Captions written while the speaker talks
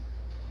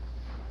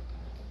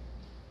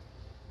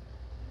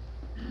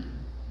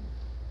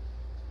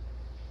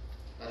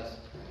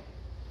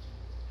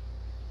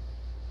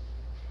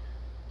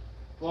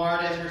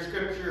Lord, as your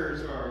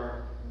scriptures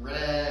are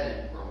read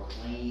and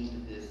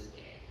proclaimed this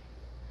day,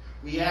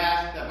 we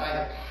ask that by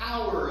the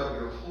power of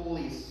your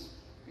Holy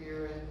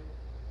Spirit,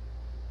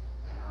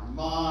 that our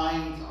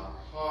minds, our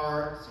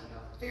hearts, and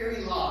our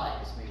very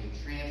lives may be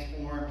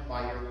transformed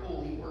by your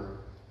holy word.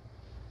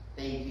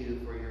 Thank you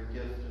for your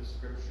gift of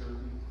scripture,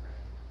 we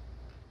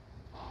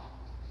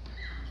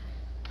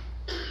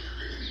pray.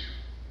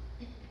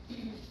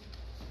 Amen.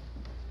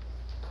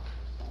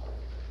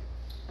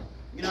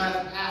 You know, as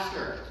a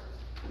pastor,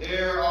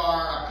 there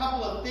are a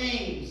couple of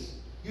things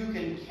you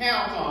can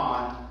count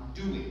on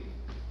doing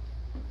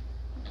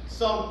at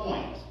some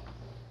point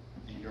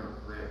in your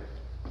career.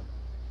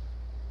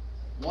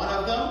 One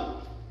of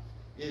them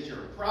is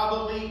you're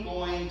probably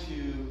going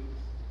to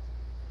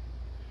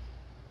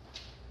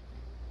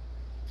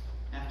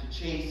have to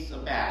chase a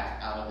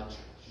bat out of the church.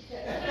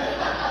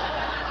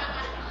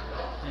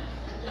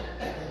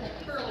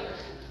 Earlier.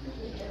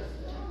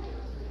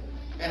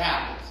 It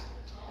happens.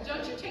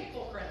 Don't you take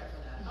full credit for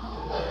that.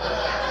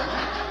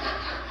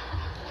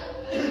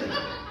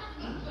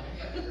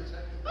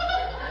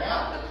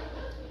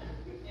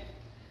 Yeah.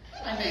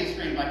 I may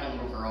scream like a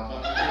little girl,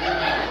 but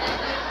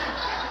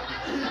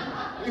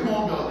we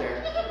won't go there.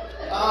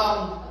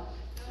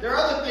 There are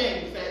other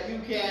things that you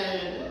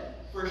can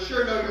for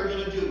sure know you're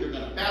going to do. You're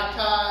going to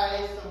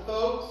baptize some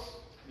folks,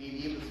 maybe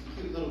even some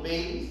cute little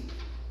babies.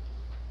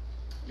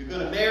 You're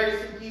going to marry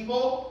some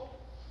people.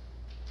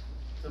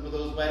 Some of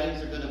those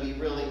weddings are going to be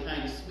really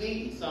kind of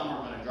sweet, and some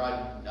are going to drive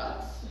you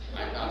nuts.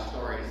 I've got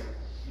stories.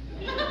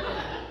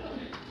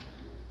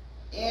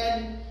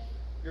 And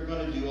you're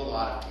going to do a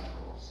lot of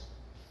funerals.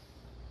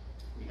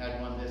 We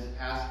had one this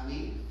past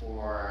week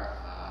for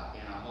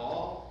Anna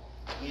Hall.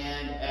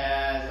 And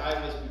as I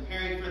was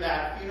preparing for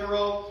that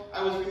funeral,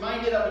 I was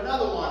reminded of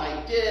another one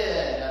I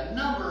did a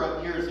number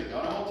of years ago.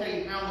 And I won't tell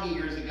you how many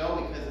years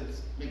ago because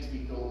it makes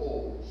me feel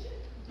old.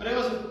 But it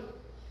was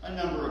a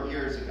number of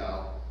years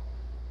ago.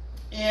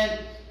 And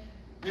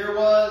there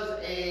was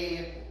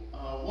a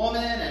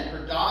woman and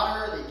her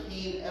daughter. They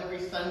came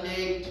every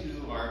Sunday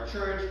to our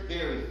church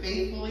very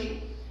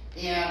faithfully.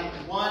 And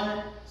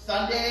one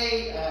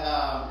Sunday,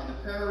 in the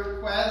prayer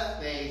request,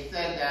 they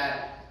said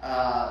that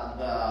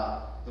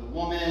the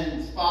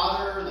woman's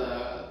father,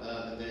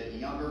 the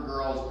younger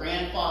girl's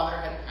grandfather,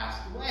 had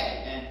passed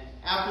away. And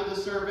after the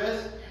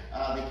service,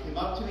 they came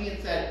up to me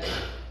and said,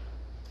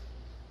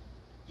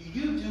 "Do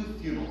you do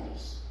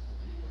funerals?"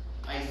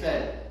 I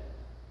said,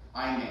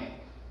 "I may."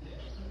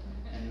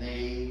 And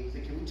they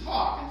said, "Can we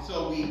talk?" And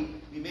so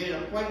we made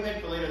an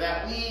appointment for later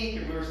that week,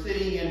 and we were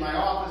sitting in my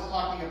office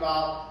talking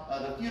about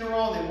the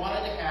funeral. And they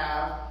wanted to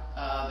have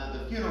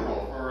the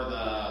funeral for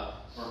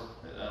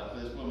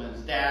this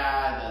woman's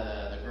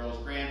dad, the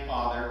girl's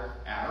grandfather,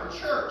 at our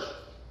church.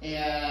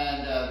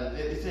 And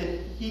they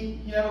said, he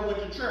never went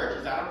to church.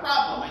 Is that a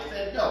problem? I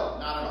said, no,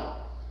 not at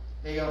all.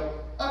 They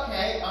go,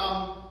 okay,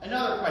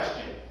 another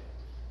question.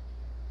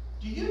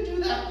 Do you do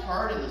that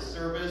part in the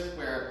service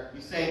where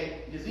you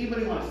say, does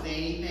anybody want to say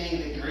anything?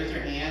 They can raise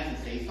their hands and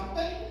say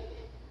something?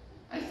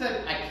 I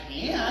said, I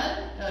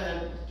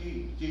can.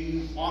 Do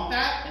you want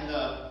that? And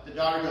the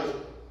daughter goes,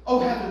 oh,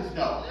 heavens,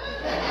 no.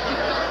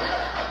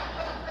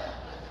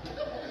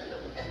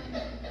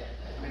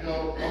 I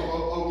go,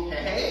 oh,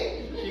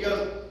 okay. She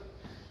goes,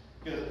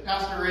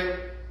 Pastor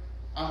Rick,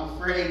 I'm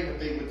afraid what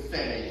they would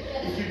say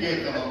if you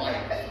gave them a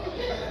microphone.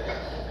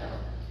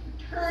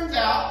 Turns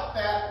out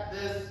that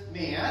this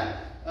man,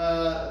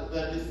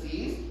 the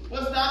deceased,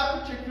 was not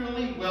a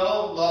particularly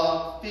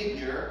well-loved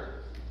figure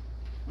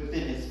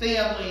within his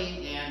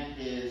family and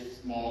his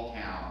small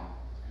town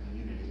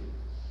community.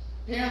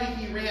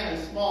 Apparently he ran a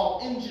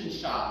small engine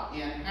shop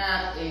and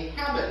had a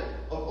habit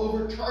of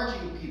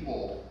overcharging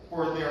people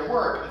for their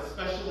work,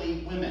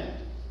 especially women.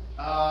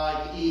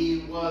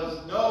 He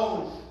was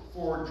known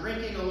for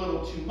drinking a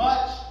little too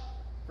much,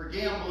 for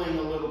gambling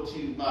a little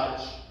too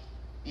much,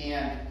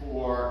 and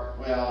for,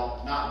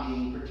 well, not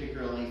being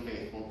particularly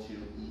faithful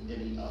to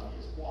any of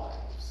his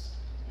wives.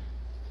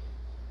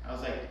 I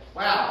was like,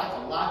 wow, that's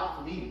a lot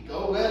for me to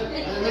go with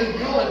in the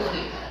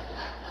eulogy.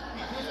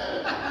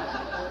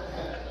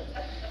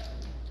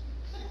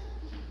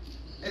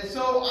 And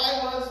so I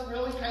was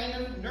really kind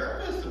of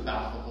nervous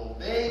about the whole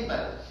thing,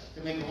 but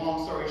to make a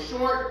long story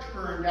short,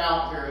 turned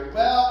out very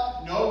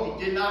well. No,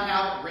 we did not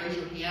have raise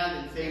your hand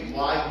and say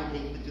why you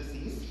hate the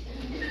deceased.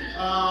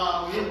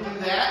 We didn't do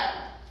that.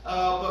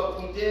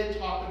 But we did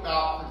talk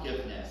about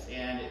forgiveness,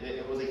 and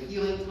it was a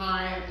healing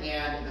time,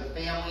 and the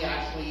family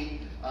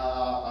actually,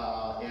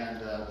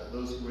 and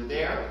those who were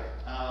there,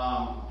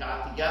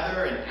 got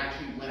together and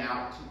actually went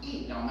out to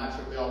eat. Now, I'm not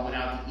sure if they all went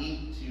out to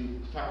eat to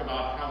talk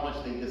about how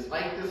much they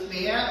disliked this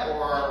man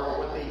or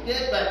what they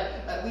did, but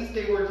at least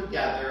they were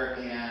together,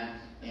 and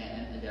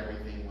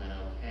everything went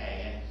okay.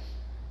 And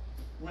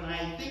when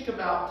I think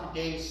about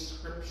today's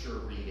scripture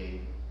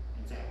reading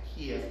in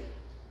Zacchaeus,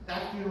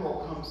 that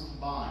funeral comes to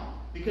mind.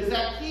 Because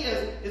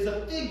Zacchaeus is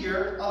a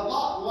figure a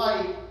lot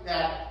like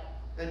that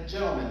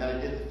gentleman that I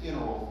did the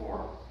funeral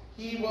for.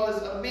 He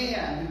was a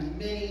man who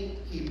many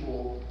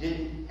people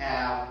didn't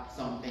have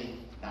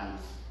something nice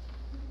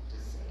to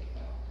say,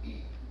 though.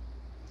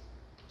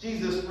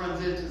 Jesus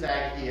runs into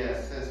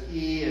Zacchaeus as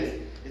he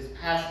is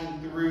passing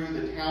through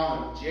the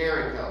town of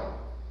Jericho.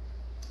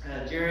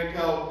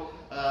 Jericho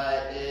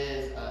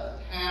is a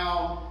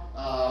town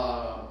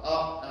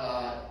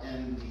up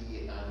in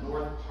the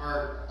north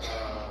part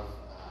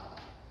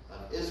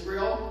of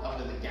Israel,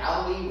 up in the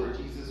Galilee where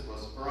Jesus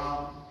was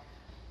from.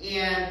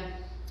 And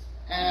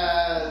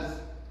as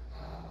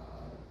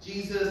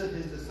Jesus and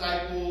his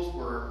disciples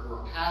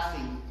were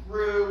passing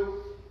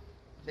through,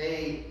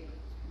 they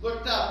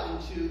looked up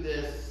into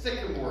this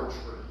sycamore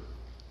tree.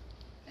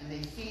 And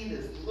they see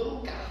this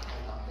little guy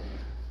up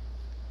there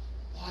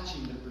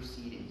watching the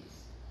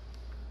proceedings.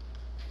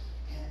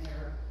 And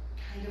they're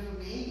kind of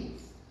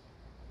amazed.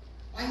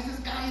 Why is this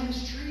guy in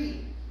this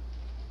tree?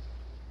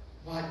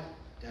 What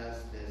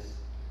does this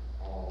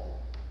all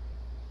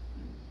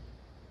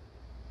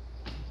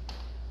mean?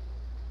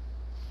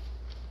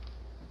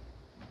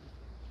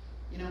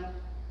 You know,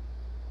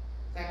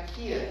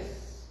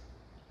 Zacchaeus,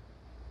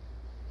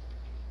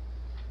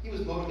 he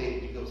was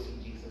motivated to go see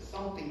Jesus.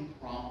 Something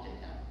prompted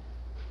him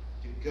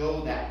to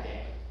go that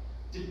day,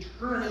 to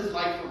turn his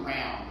life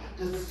around,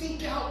 to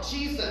seek out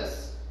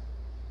Jesus.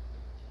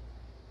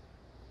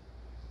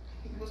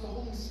 I think it was the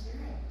Holy Spirit.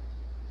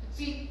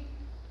 See,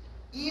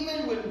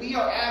 even when we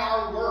are at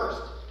our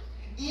worst,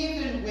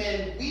 even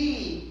when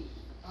we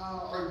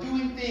are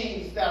doing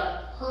things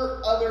that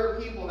hurt other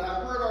people,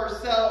 that hurt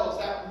ourselves,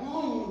 that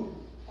wound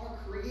our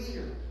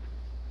Creator,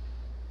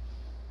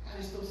 God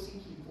is still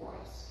seeking for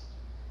us.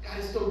 God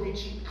is still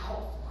reaching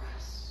out for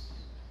us,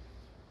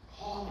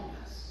 calling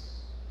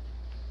us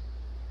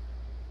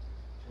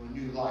to a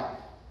new life.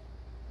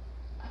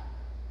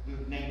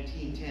 Luke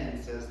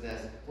 19:10 says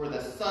this, "For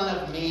the Son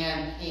of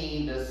Man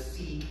came to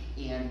seek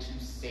and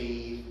to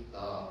save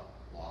the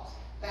lost."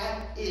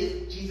 That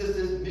is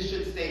Jesus'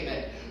 mission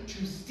statement,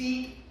 to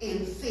seek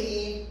and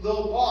save the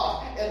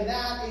lost. And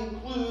that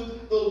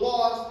includes the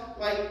lost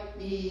like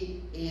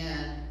me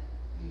and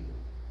you.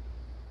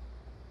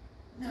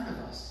 None of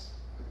us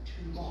are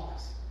too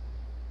lost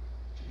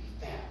to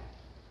be found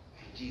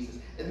by Jesus.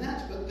 And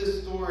that's what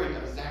this story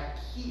of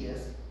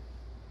Zacchaeus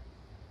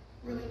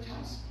really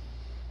tells me.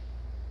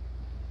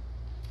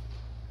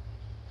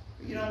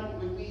 You know,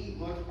 when we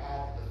look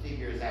at the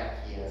figure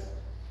Zacchaeus,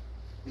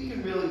 we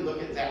can really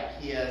look at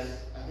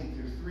Zacchaeus, I think,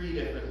 through three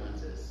different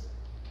lenses.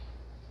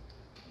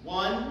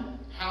 One,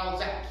 how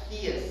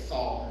Zacchaeus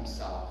saw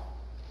himself.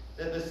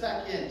 Then the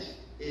second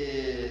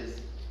is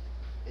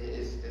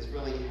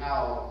really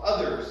how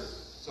others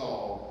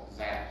saw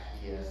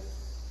Zacchaeus.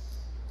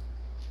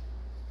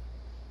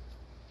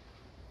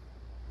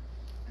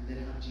 And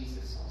then how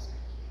Jesus saw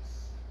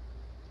Zacchaeus.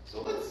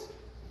 So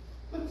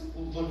let's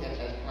look at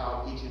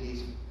how each of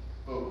these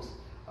folks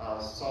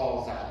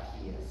saw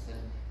Zacchaeus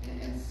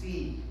and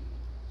see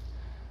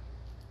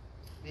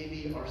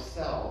maybe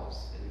ourselves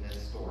in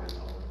this story a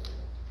little bit.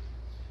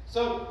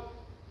 So,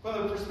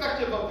 from the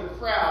perspective of the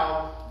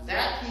crowd,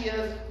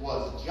 Zacchaeus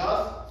was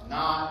just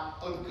not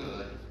a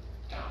good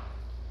guy.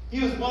 He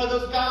was one of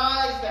those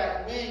guys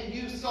that when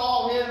you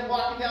saw him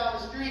walking down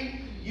the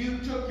street, you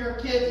took your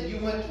kids and you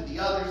went to the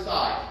other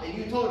side. And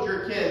you told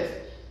your kids,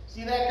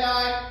 see that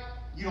guy?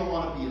 You don't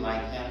want to be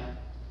like him.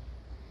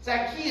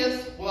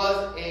 Zacchaeus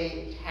was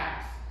a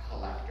tax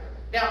collector.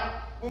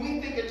 Now, when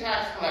we think of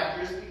tax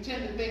collectors, we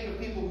tend to think of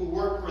people who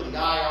work for the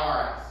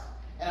IRS.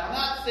 And I'm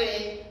not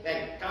saying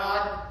that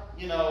God,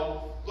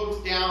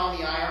 looks down on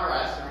the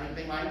IRS or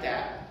anything like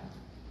that.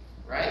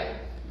 Right?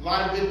 A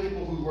lot of good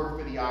people who work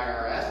for the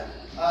IRS.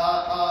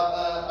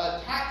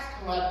 Tax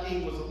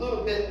collecting was a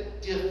little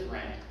bit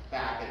different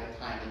back at the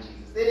time of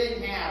Jesus. They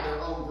didn't have their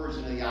own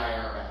version of the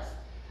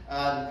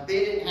IRS. They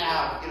didn't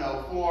have,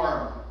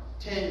 Form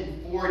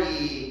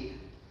 1040,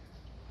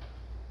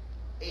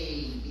 A,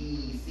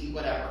 B, C,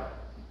 whatever.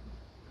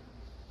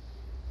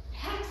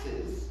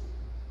 Taxes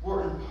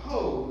were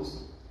imposed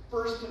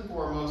first and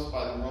foremost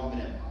by the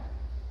Roman Empire.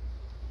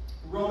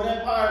 The Roman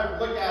Empire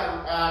would look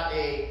at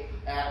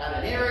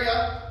an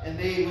area and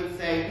they would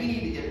say, we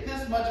need to get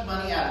this much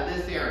money out of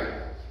this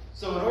area.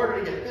 So in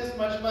order to get this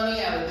much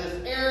money out of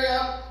this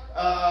area,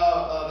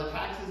 the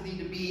taxes need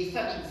to be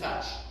such and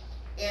such.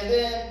 And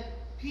then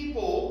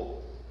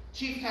people,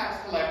 chief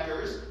tax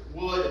collectors,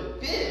 would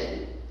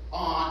bid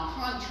on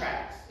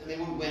contracts. And they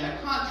would win a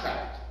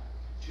contract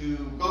to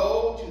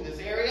go to this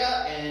area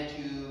and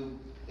to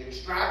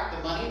extract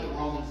the money the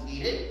Romans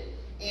needed.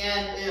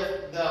 And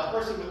if the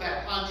person with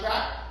that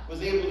contract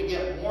was able to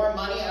get more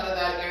money out of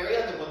that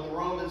area than what the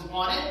Romans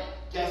wanted,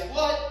 guess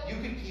what? You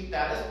could keep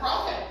that as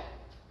profit.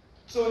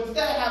 So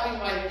instead of having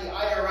like the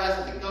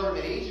IRS as a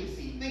government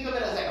agency, think of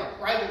it as like a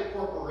private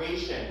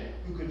corporation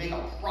who could make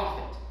a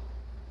profit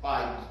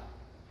by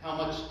how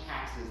much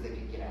taxes they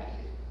could get out of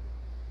you.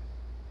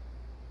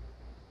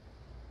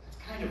 It's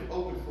kind of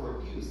open for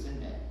abuse,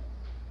 isn't it?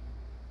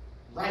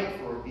 Ripe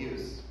for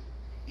abuse.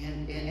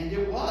 And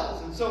it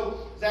was. And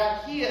so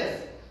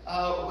Zacchaeus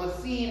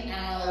was seen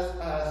as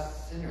a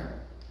sinner.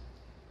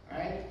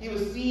 Right? He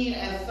was seen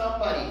as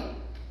somebody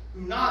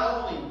who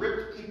not only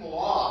ripped people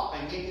off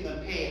by making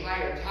them pay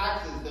higher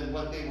taxes than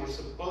what they were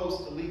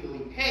supposed to legally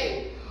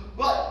pay,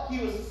 but he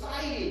was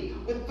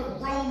siding with the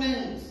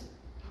Romans,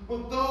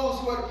 with those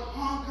who had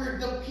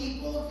conquered the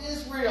people of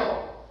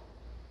Israel.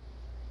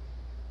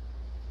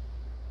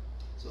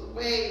 So the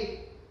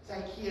way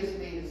Zacchaeus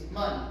made his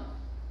money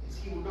is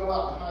he would go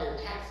out and hire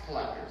tax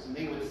collectors, and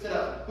they would set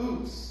up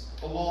booths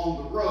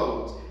along the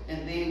roads,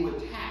 and they would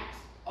tax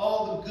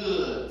all the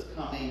goods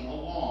coming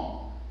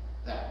along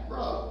that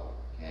road,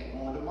 okay,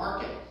 going to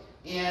market.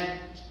 And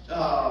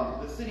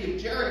the city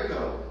of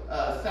Jericho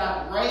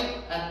sat right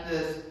at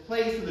this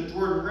place in the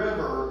Jordan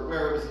River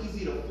where it was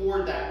easy to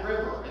ford that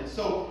river. And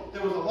so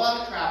there was a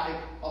lot of traffic,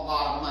 a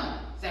lot of money.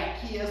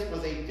 Zacchaeus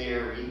was a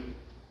very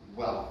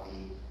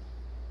wealthy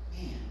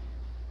man.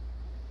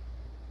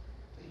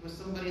 But he was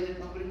somebody that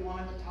nobody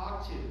wanted to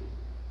talk to.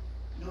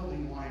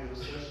 Nobody wanted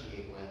to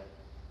associate with.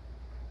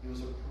 He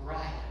was a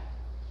pariah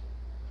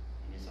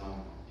in his own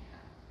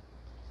hometown.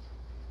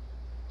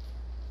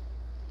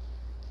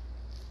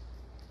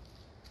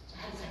 So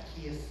how does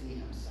Zacchaeus see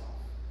himself?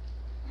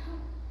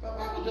 Well, the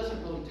Bible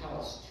doesn't really tell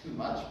us too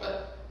much,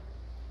 but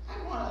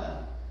I want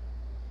to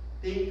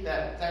think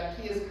that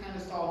Zacchaeus kind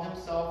of saw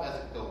himself as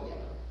a go-getter,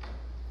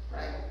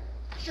 right?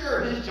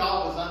 Sure, his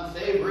job was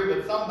unsavory,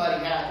 but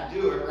somebody had to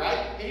do it,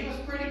 right? And he was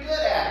pretty good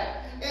at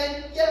it.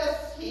 And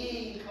yes,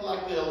 he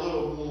collected a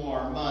little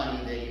more money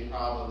than he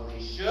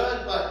probably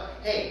should, but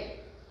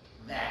hey,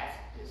 that's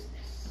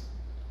business.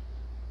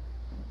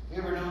 You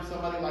ever known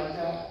somebody like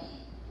that?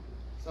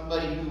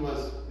 Somebody who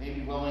was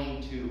maybe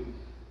willing to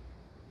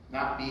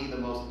not be the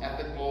most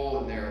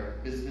ethical in their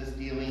business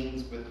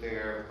dealings with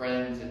their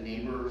friends and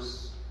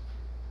neighbors.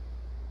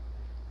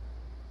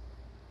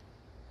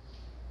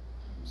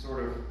 I'm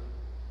sort of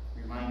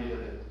reminded of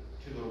the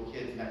two little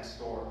kids next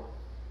door.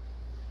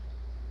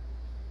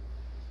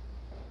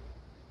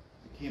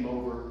 They came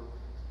over,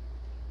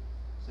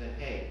 said,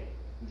 "Hey,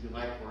 would you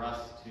like for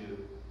us to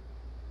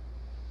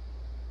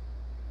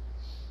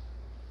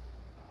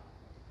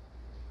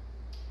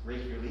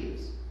rake your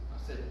leaves?"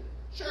 I said,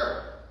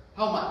 "Sure.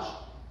 How much?"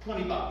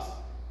 $20.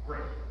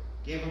 Great.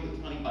 Gave him the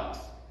 $20.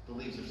 The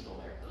leaves are still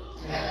there.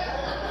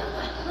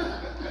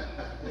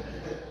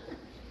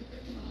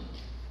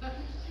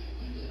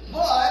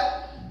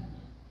 But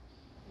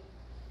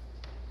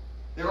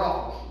they're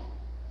awful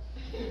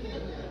cheap.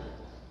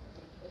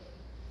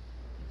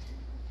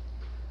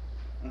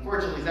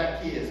 Unfortunately,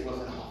 Zacchaeus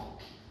wasn't awful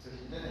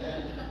cheap.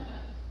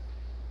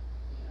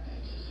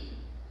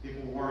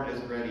 People weren't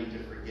as ready to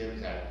forgive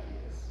Zacchaeus.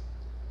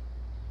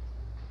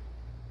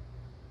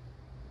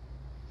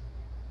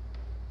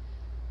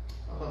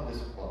 I love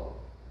this quote.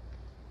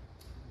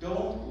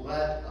 Don't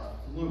let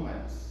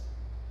affluence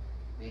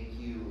make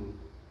you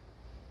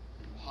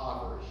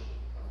impoverished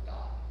of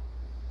God.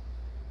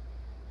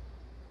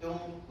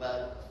 Don't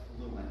let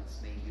affluence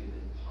make you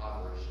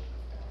impoverished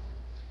of God.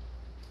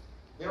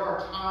 There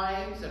are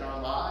times in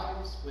our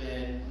lives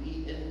when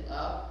we end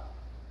up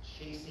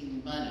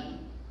chasing money,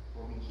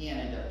 or we can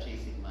end up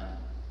chasing money,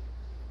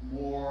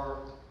 more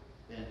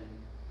than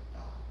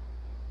God.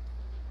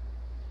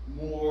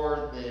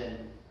 More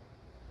than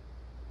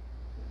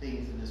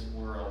things in this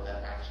world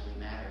that actually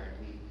matter.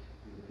 And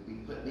we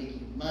put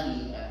making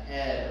money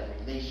ahead of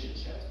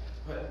relationships,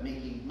 put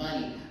making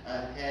money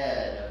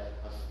ahead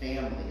of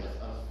family,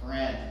 of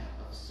friends,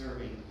 of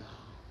serving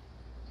God.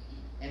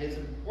 And it's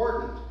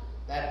important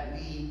that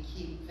we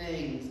keep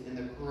things in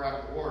the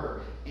correct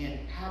order. And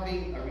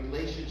having a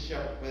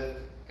relationship with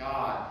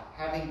God,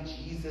 having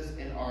Jesus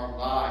in our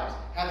lives,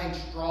 having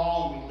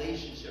strong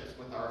relationships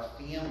with our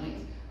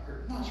families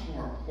are much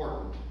more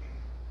important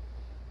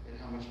than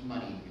how much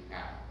money you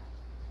have.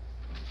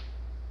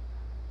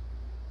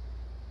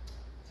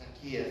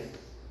 Zacchaeus,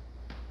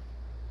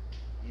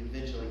 he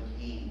eventually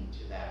came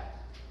to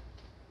that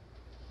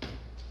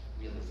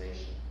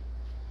realization.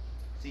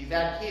 See,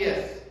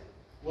 Zacchaeus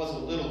was a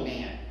little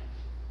man.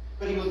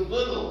 But he was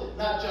little,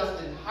 not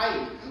just in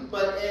height,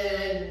 but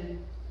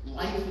in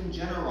life in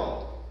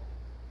general.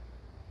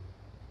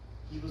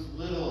 He was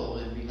little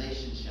in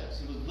relationships.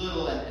 He was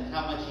little in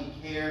how much he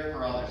cared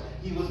for others.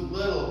 He was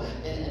little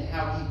in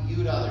how he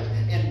viewed others.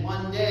 And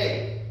one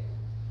day,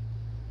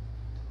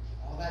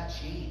 all that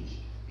changed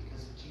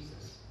because of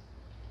Jesus.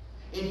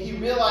 And he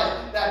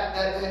realized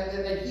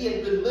that he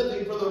had been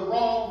living for the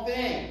wrong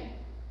thing.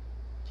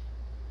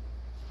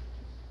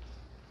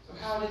 So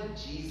how did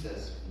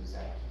Jesus view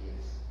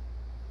Zacchaeus?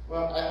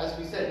 Well, as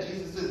we said,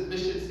 Jesus'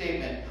 mission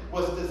statement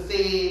was to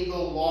save the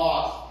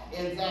lost.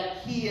 And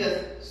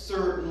Zacchaeus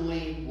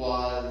certainly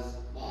was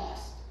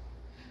lost.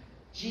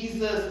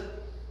 Jesus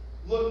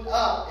looked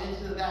up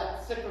into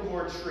that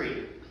sycamore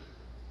tree.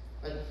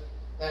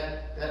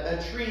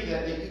 That tree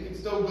that you can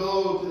still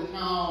go to the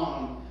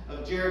town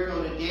of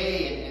Jericho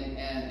today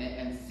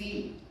and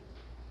see.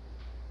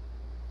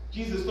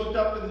 Jesus looked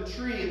up in the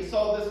tree and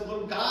saw this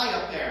little guy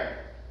up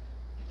there.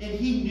 And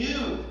he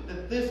knew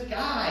that this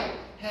guy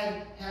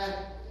had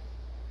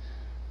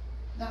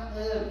not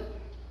lived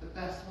the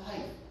best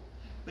life.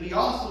 But he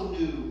also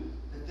knew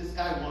that this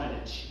guy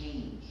wanted to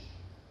change.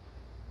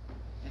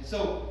 And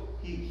so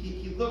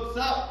he looks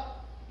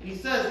up and he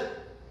says,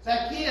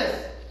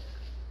 Zacchaeus,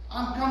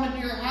 I'm coming to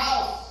your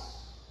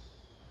house.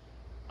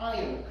 I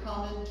am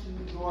coming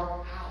to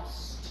your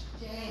house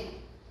today.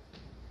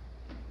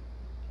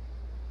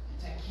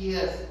 And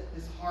Zacchaeus,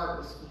 his heart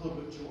was filled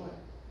with joy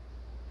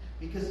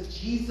because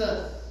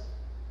Jesus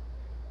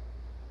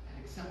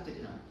had accepted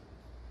him.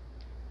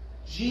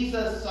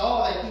 Jesus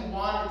saw that he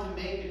wanted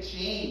to make a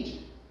change.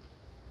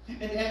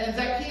 And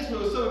Zacchaeus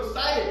was so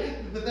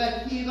excited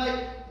that he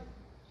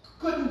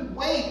couldn't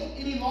wait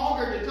any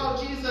longer to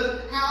tell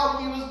Jesus how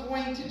he was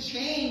going to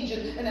change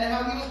and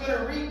how he was going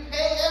to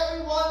repay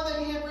everyone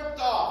that he had ripped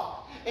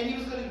off. And he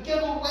was going to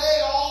give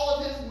away all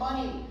of his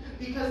money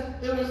because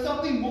there was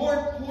something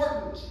more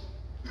important.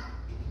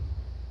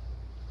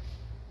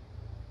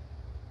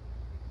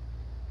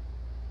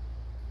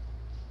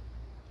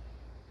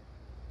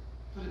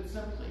 Put it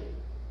simply,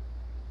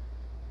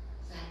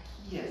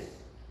 Zacchaeus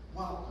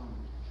welcomed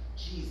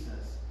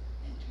Jesus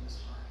into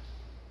his heart.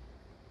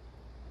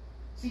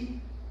 See,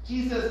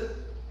 Jesus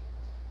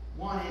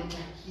wanted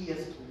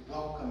Zacchaeus to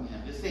welcome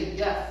him, to say,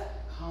 yes,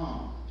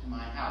 come to my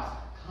house,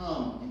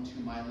 come into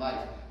my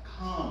life,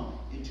 come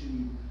into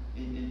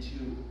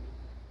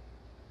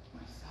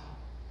myself.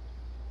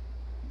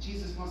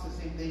 Jesus wants the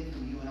same thing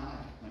from you and I,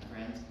 my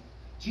friends.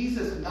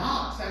 Jesus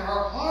knocks at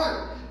our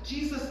heart.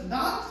 Jesus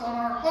knocks on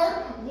our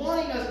heart,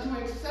 wanting us to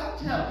accept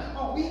him.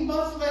 But we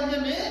must let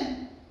him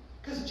in,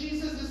 because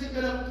Jesus isn't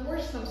going to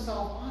force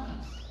himself on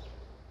us.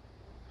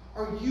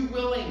 Are you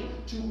willing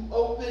to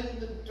open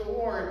the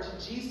door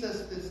to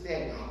Jesus this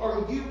day?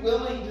 Are you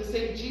willing to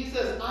say,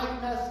 Jesus,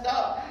 I've messed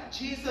up.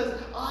 Jesus,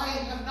 I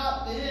have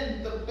not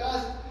been the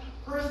best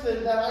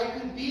person that I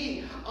could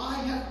be. I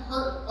have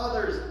hurt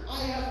others. I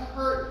have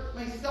hurt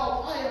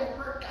myself. I have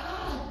hurt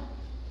God.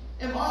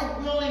 Am I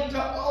willing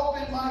to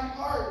open my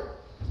heart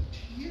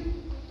to you?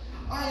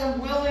 I am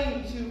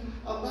willing to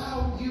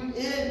allow you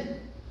in,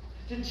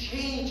 to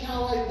change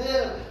how I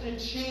live, to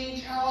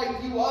change how I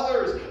view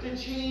others, to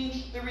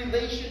change the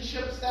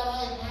relationships that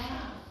I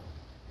have.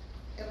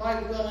 Am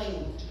I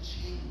willing to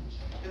change?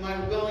 Am I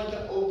willing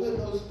to open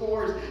those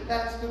doors?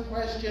 That's the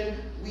question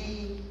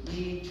we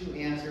need to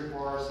answer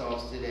for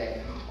ourselves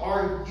today.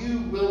 Are you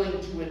willing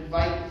to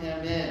invite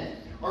him in?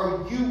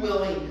 Are you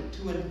willing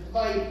to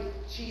invite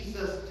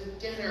Jesus to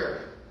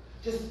dinner,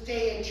 to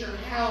stay at your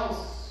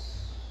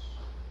house,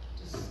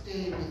 to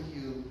stay with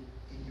you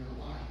in your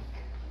life?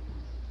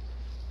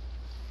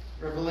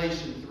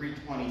 Revelation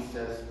 3:20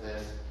 says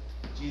this.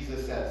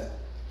 Jesus says,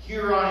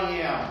 "Here I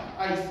am.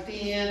 I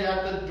stand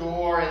at the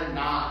door and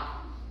knock.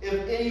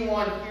 If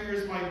anyone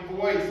hears my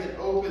voice and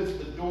opens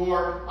the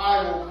door,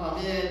 I will come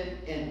in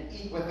and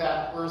eat with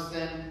that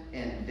person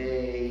and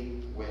they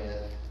with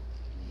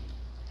me."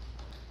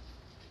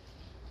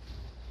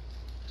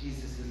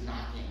 Jesus is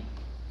knocking.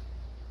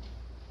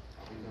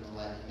 Are we going to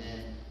let him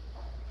in?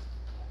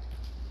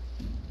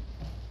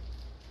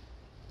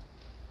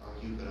 Are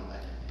you going to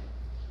let him in?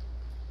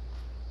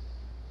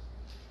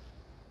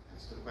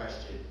 That's the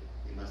question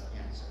we must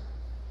answer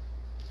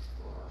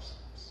for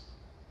ourselves.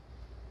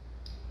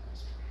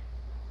 Let's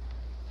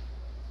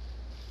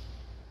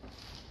pray.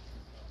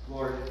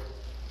 Lord,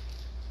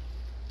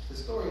 the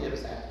story of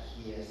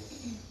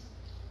Zacchaeus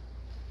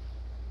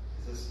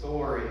is a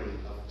story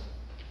of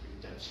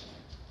redemption.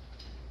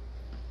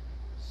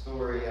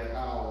 Story of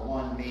how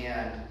one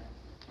man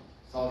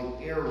saw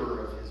the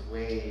error of his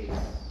ways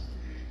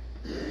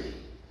and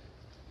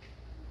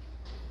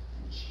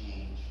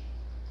changed.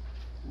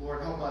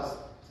 Lord, help us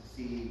to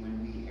see when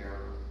we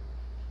err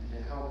and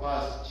to help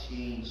us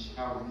change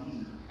how we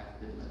have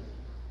been living.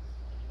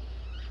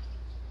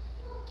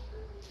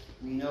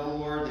 We know,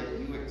 Lord, that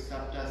you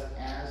accept us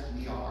as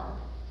we are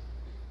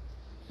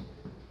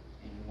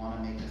and you want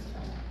to make us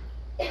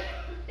better.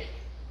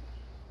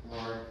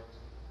 Lord,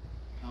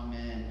 come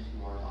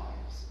into our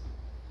lives.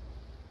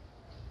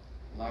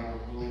 Allow your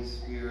Holy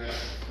Spirit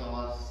to fill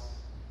us,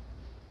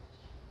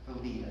 to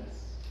lead us,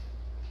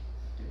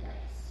 to guide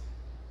us.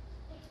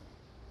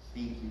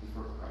 Thank you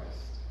for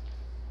Christ,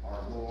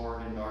 our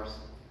Lord and our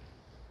Savior.